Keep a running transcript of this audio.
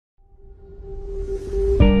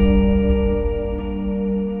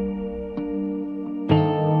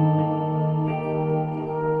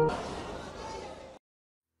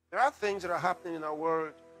things that are happening in our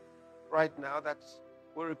world right now that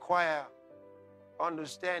will require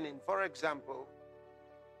understanding. For example,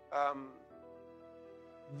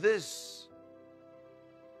 this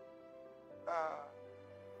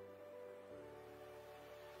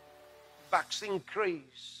vaccine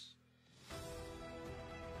craze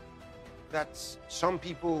that some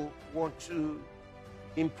people want to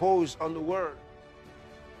impose on the world,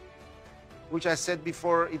 which I said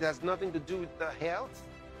before, it has nothing to do with the health.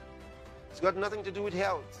 It's got nothing to do with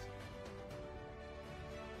health.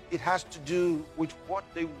 It has to do with what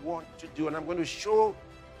they want to do. And I'm going to show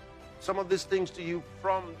some of these things to you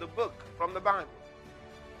from the book, from the Bible.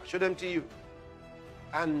 I'll show them to you.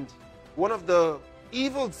 And one of the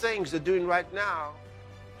evil things they're doing right now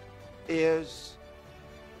is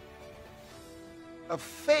a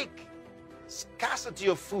fake scarcity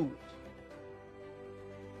of food.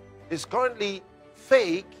 It's currently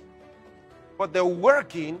fake, but they're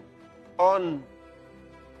working on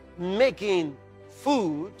making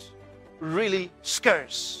food really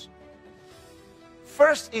scarce.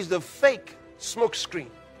 First is the fake smoke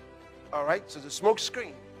screen. All right, so the smoke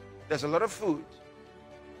screen, there's a lot of food,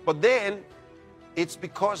 but then it's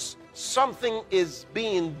because something is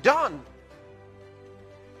being done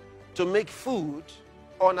to make food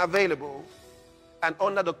unavailable and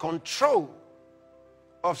under the control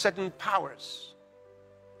of certain powers.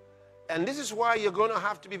 And this is why you're going to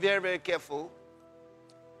have to be very, very careful,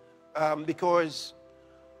 because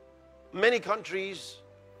many countries,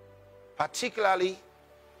 particularly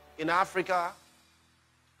in Africa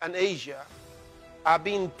and Asia, are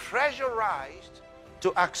being pressurized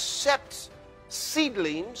to accept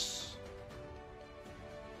seedlings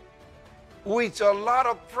with a lot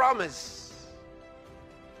of promise.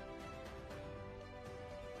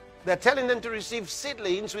 They're telling them to receive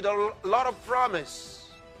seedlings with a lot of promise.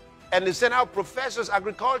 And they send out professors,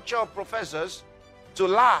 agricultural professors, to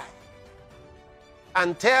lie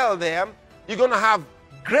and tell them you're going to have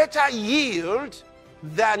greater yield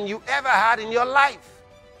than you ever had in your life.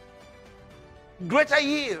 Greater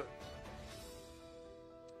yield.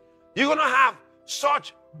 You're going to have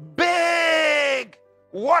such big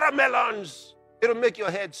watermelons, it'll make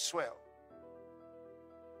your head swell.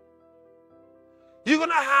 You're going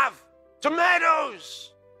to have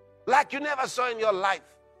tomatoes like you never saw in your life.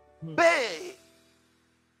 Big.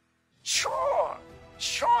 Sure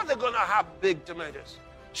they're going to have big tomatoes.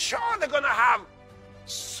 Sure they're going to have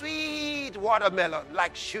sweet watermelon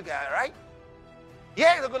like sugar, right?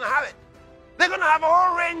 Yeah, they're going to have it. They're going to have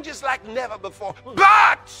oranges like never before.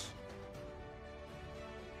 But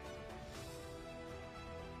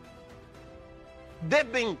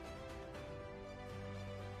they've been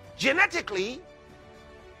genetically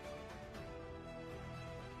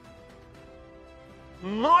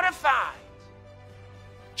modified,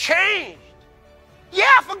 changed.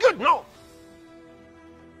 Yeah, for good. No.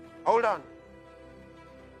 Hold on.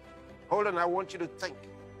 Hold on, I want you to think.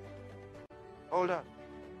 Hold on.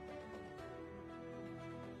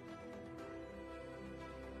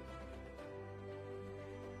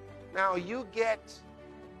 Now you get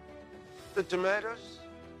the tomatoes,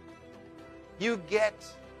 you get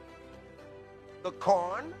the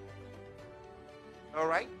corn, all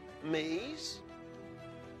right, maize,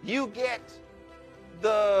 you get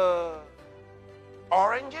the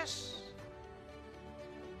oranges,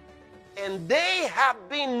 and they have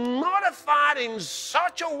been modified in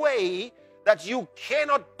such a way that you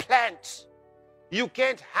cannot plant. You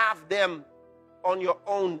can't have them on your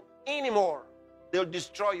own anymore. They'll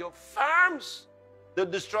destroy your farms. They'll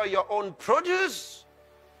destroy your own produce.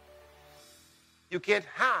 You can't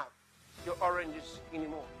have your oranges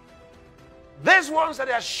anymore. These ones that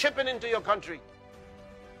are shipping into your country.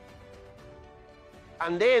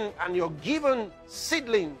 And you're given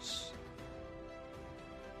seedlings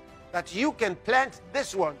that you can plant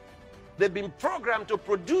this one. They've been programmed to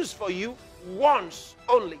produce for you once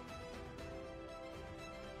only.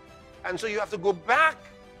 And so you have to go back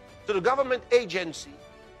to the government agency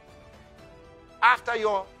after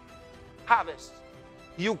your harvest.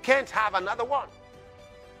 You can't have another one.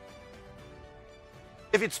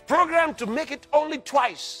 If it's programmed to make it only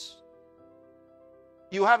twice,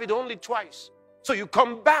 you have it only twice. So you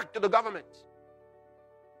come back to the government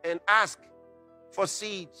and ask for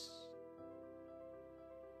seeds.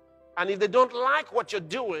 And if they don't like what you're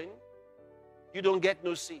doing, you don't get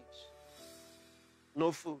no seeds,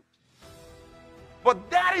 no food. But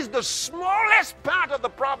that is the smallest part of the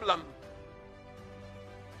problem.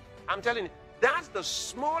 I'm telling you, that's the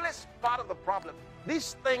smallest part of the problem.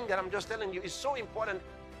 This thing that I'm just telling you is so important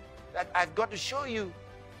that I've got to show you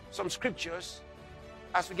some scriptures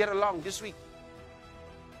as we get along this week.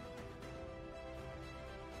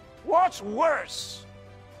 What's worse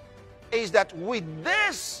is that with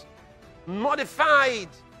this modified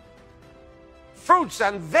fruits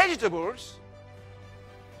and vegetables,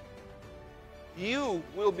 you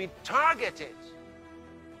will be targeted,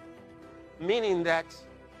 meaning that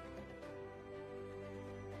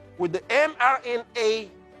with the mRNA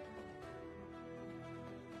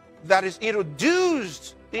that is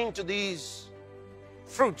introduced into these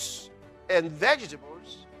fruits and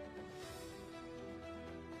vegetables,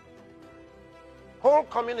 whole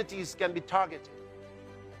communities can be targeted.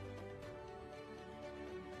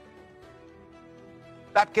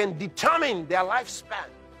 That can determine their lifespan.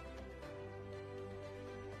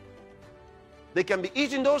 They can be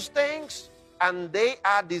eating those things, and they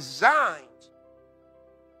are designed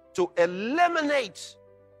to eliminate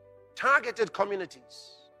targeted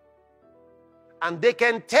communities. And they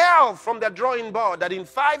can tell from their drawing board that in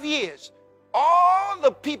 5 years, all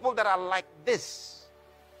the people that are like this,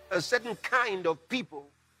 a certain kind of people,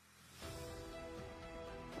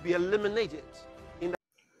 will be eliminated.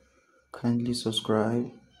 Kindly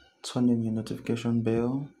subscribe, turn on your notification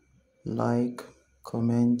bell, like,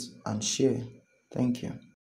 comment, and share. Thank you.